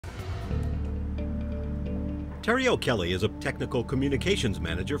Terry O'Kelly is a technical communications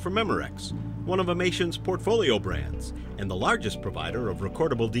manager for MEMOREX, one of IMATION's portfolio brands and the largest provider of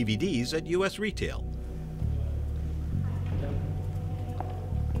recordable DVDs at U.S. retail.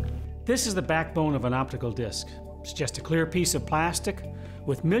 This is the backbone of an optical disc. It's just a clear piece of plastic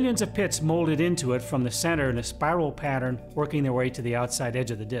with millions of pits molded into it from the center in a spiral pattern working their way to the outside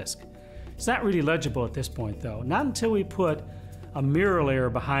edge of the disc. It's not really legible at this point though, not until we put a mirror layer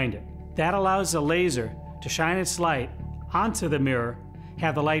behind it. That allows the laser to shine its light onto the mirror,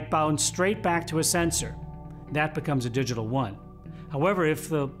 have the light bounce straight back to a sensor. That becomes a digital 1. However, if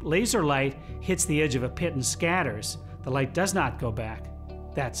the laser light hits the edge of a pit and scatters, the light does not go back.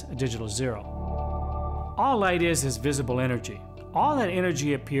 That's a digital 0. All light is visible energy. All that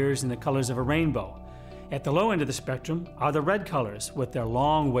energy appears in the colors of a rainbow. At the low end of the spectrum are the red colors with their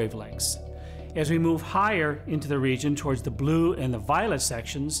long wavelengths. As we move higher into the region towards the blue and the violet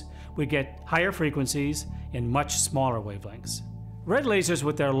sections, we get higher frequencies and much smaller wavelengths. Red lasers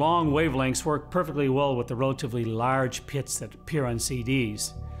with their long wavelengths work perfectly well with the relatively large pits that appear on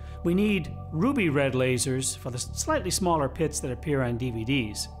CDs. We need ruby red lasers for the slightly smaller pits that appear on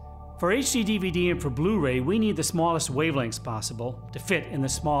DVDs. For HD DVD and for Blu-ray, we need the smallest wavelengths possible to fit in the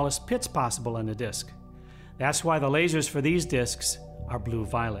smallest pits possible in the disc. That's why the lasers for these discs are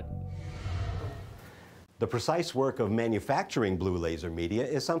blue-violet. The precise work of manufacturing blue laser media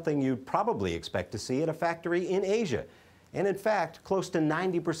is something you'd probably expect to see at a factory in Asia. And in fact, close to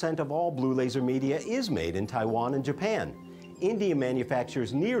 90% of all blue laser media is made in Taiwan and Japan. India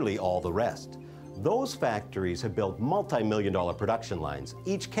manufactures nearly all the rest. Those factories have built multi-million-dollar production lines,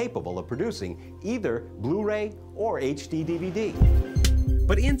 each capable of producing either Blu-ray or HD DVD.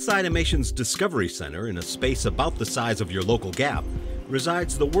 But inside IMATION's Discovery Center, in a space about the size of your local Gap,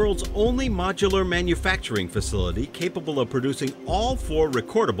 resides the world's only modular manufacturing facility capable of producing all 4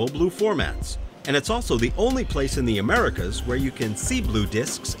 recordable blue formats. And it's also the only place in the Americas where you can see blue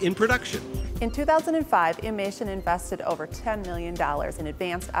discs in production. In 2005, IMATION invested over $10 million in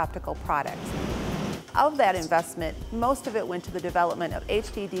advanced optical products. Of that investment, most of it went to the development of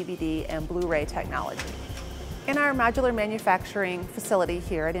HD DVD and Blu-ray technology. In our modular manufacturing facility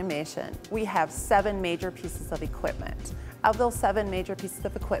here at IMATION, we have 7 major pieces of equipment. Of those 7 major pieces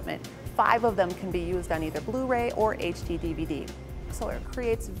of equipment, 5 of them can be used on either Blu-ray or HD DVD. So it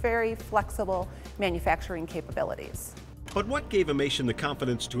creates very flexible manufacturing capabilities. But what gave IMATION the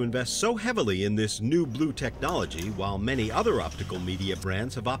confidence to invest so heavily in this new blue technology while many other optical media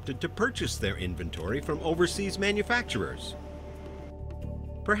brands have opted to purchase their inventory from overseas manufacturers?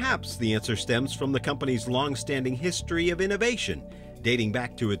 Perhaps the answer stems from the company's long-standing history of innovation, dating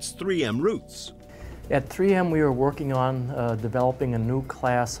back to its 3M roots. At 3M, we were working on developing a new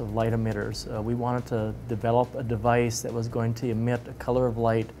class of light emitters. We wanted to develop a device that was going to emit a color of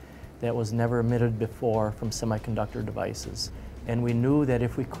light that was never emitted before from semiconductor devices. And we knew that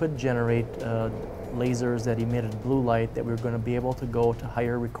if we could generate lasers that emitted blue light, that we were going to be able to go to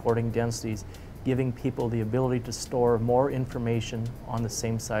higher recording densities, giving people the ability to store more information on the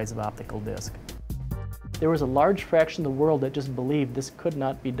same size of optical disc. There was a large fraction of the world that just believed this could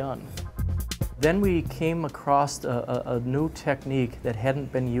not be done. Then we came across a new technique that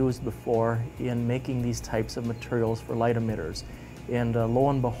hadn't been used before in making these types of materials for light emitters. And lo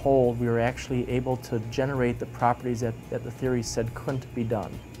and behold, we were actually able to generate the properties that the theory said couldn't be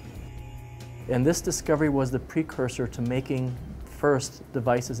done. And this discovery was the precursor to making first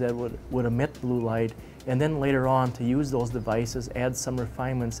devices that would emit blue light, and then later on to use those devices, add some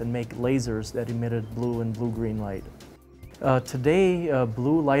refinements, and make lasers that emitted blue and blue-green light. Today,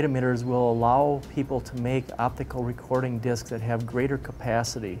 blue light emitters will allow people to make optical recording discs that have greater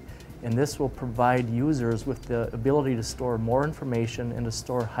capacity, and this will provide users with the ability to store more information and to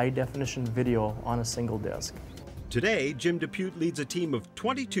store high-definition video on a single disc. Today, Jim Depute leads a team of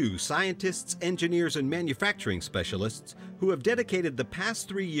 22 scientists, engineers, and manufacturing specialists who have dedicated the past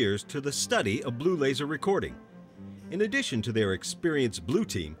 3 years to the study of blue laser recording. In addition to their experienced blue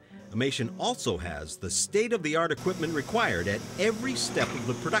team, IMATION also has the state-of-the-art equipment required at every step of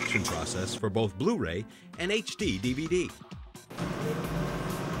the production process for both Blu-ray and HD DVD.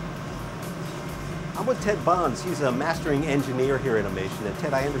 I'm with Ted Bonds. He's a mastering engineer here at IMATION. And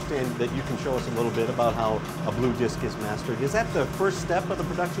Ted, I understand that you can show us a little bit about how a blue disc is mastered. Is that the first step of the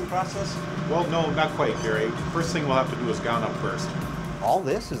production process? Well, no, not quite, Gary. First thing we'll have to do is gown up first. All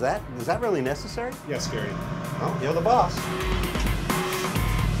this? Is that really necessary? Yes, Gary. Well, you're the boss.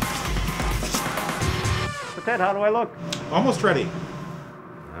 So Ted, how do I look? Almost ready.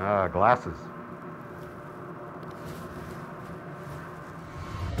 Glasses.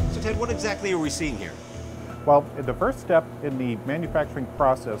 So Ted, what exactly are we seeing here? Well, the first step in the manufacturing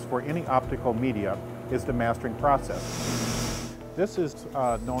process for any optical media is the mastering process. This is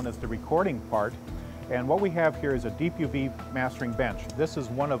known as the recording part, and what we have here is a deep UV mastering bench. This is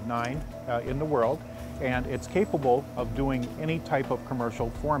one of 9 in the world, and it's capable of doing any type of commercial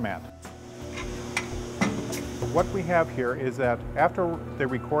format. What we have here is that after the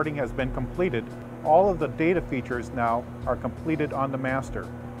recording has been completed, all of the data features now are completed on the master.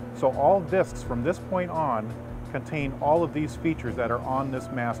 So all discs from this point on contain all of these features that are on this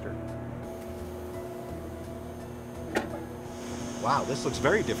master. Wow, this looks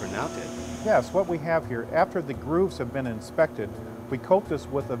very different now, Ted. Yes, what we have here, after the grooves have been inspected, we coat this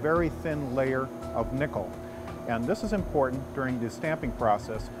with a very thin layer of nickel. And this is important during the stamping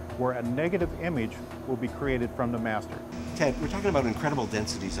process, where a negative image will be created from the master. Ted, we're talking about incredible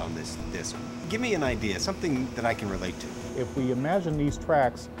densities on this disc. Give me an idea, something that I can relate to. If we imagine these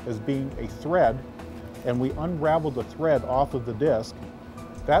tracks as being a thread, and we unravel the thread off of the disc,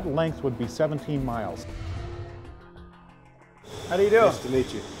 that length would be 17 miles. How do you do? Nice to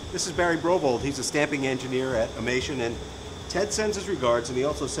meet you. This is Barry Brovold. He's a stamping engineer at IMATION, and Ted sends his regards, and he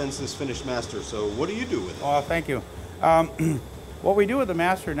also sends this finished master. So what do you do with it? Oh, thank you. What we do with the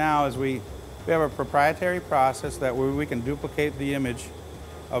master now is we have a proprietary process that where we can duplicate the image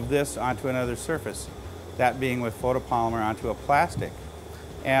of this onto another surface, that being with photopolymer onto a plastic.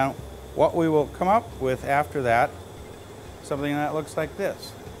 And what we will come up with after that, something that looks like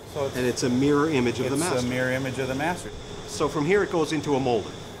this. So And it's a mirror image of the master. It's a mirror image of the master. So from here it goes into a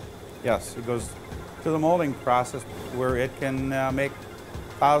molder. Yes, it goes to the molding process where it can make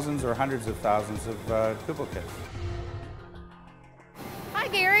thousands or hundreds of thousands of duplicates. Hi,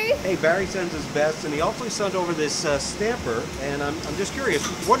 Gary. Hey, Barry sends his best, and he also sent over this stamper, and I'm just curious,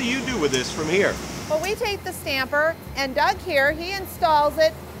 what do you do with this from here? Well, we take the stamper, and Doug here, he installs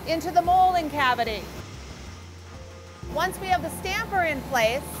it into the molding cavity. Once we have the stamper in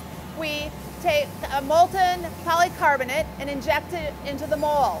place, we take a molten polycarbonate and inject it into the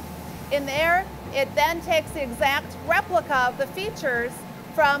mold. In there, it then takes the exact replica of the features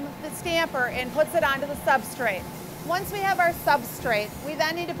from the stamper and puts it onto the substrate. Once we have our substrate, we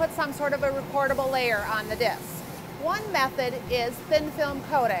then need to put some sort of a recordable layer on the disc. One method is thin film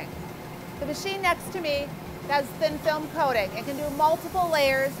coating. The machine next to me does thin film coating. It can do multiple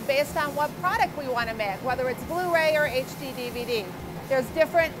layers based on what product we want to make, whether it's Blu-ray or HD DVD. There's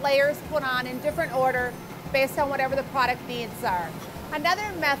different layers put on in different order based on whatever the product needs are.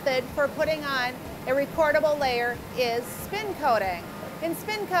 Another method for putting on a recordable layer is spin coating. In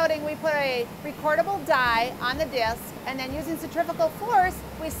spin coating, we put a recordable die on the disc, and then using centrifugal force,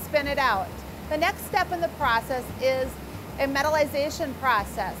 we spin it out. The next step in the process is a metallization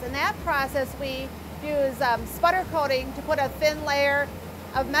process. In that process, we use sputter coating to put a thin layer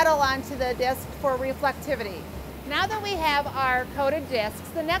of metal onto the disc for reflectivity. Now that we have our coated discs,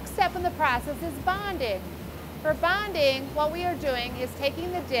 the next step in the process is bonding. For bonding, what we are doing is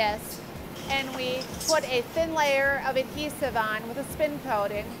taking the disc and we put a thin layer of adhesive on with a spin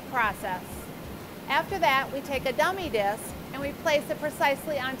coating process. After that, we take a dummy disc and we place it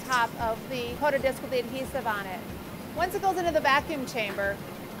precisely on top of the coated disc with the adhesive on it. Once it goes into the vacuum chamber,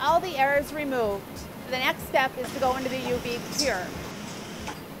 all the air is removed. The next step is to go into the UV cure.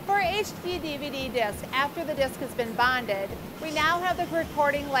 For our HD DVD disc, after the disc has been bonded, we now have the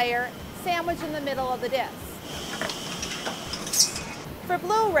recording layer sandwiched in the middle of the disc. For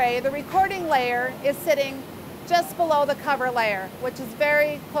Blu-ray, the recording layer is sitting just below the cover layer, which is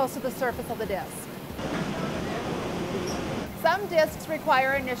very close to the surface of the disc. Some discs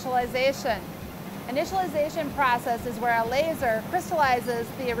require initialization. Initialization process is where a laser crystallizes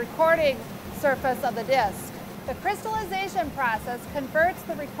the recording surface of the disc. The crystallization process converts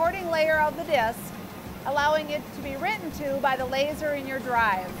the recording layer of the disc, allowing it to be written to by the laser in your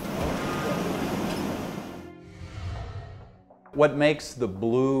drive. What makes the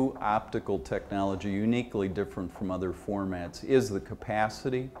blue optical technology uniquely different from other formats is the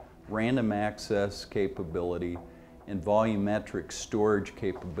capacity, random access capability, and volumetric storage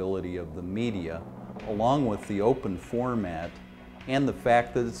capability of the media, along with the open format and the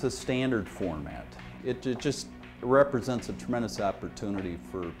fact that it's a standard format. It just represents a tremendous opportunity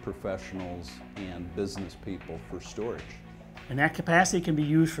for professionals and business people for storage. And that capacity can be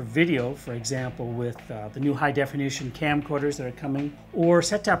used for video, for example, with the new high-definition camcorders that are coming, or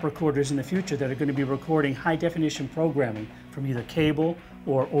set-top recorders in the future that are going to be recording high-definition programming from either cable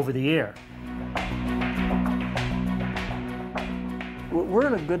or over the air. We're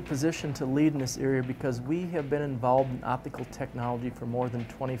in a good position to lead in this area because we have been involved in optical technology for more than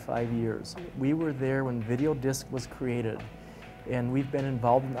 25 years. We were there when video disc was created, and we've been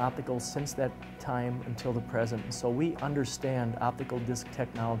involved in optical since that time until the present. So we understand optical disc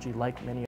technology like many